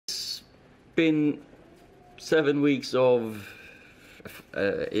been 7 weeks of.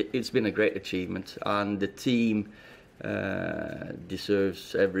 It's been a great achievement, and the team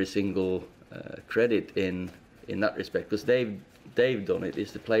deserves every single credit in that respect, because they've done it.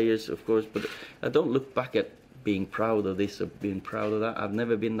 It's the players, of course, but I don't look back at being proud of this or being proud of that. I've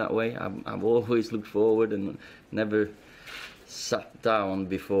never been that way. I've always looked forward and never sat down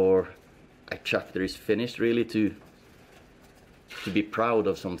before a chapter is finished, really, to be proud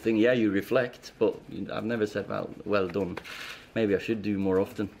of something. Yeah, you reflect, but I've never said, well done. Maybe I should do more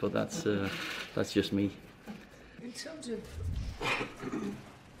often, but that's just me. In terms of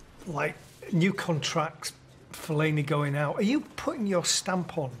like new contracts, Fellaini going out, are you putting your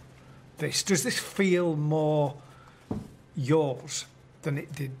stamp on this? Does this feel more yours than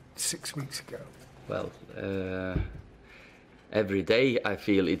it did 6 weeks ago? Well, every day I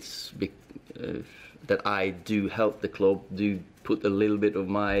feel it's that I do help the club, do put a little bit of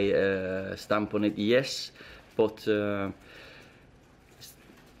my stamp on it, yes, but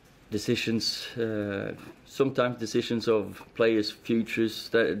decisions, sometimes decisions of players' futures,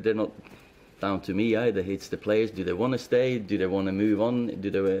 they're not down to me either. It's the players. Do they want to stay? Do they want to move on? Do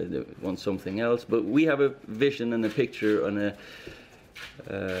they want something else? But we have a vision and a picture and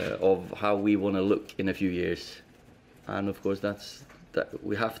of how we want to look in a few years, and of course that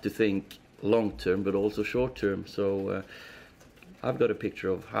we have to think long term, but also short term. So I've got a picture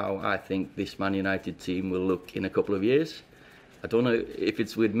of how I think this Man United team will look in a couple of years. I don't know if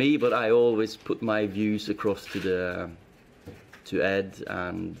it's with me, but I always put my views across to Ed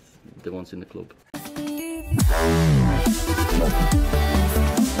and the ones in the club.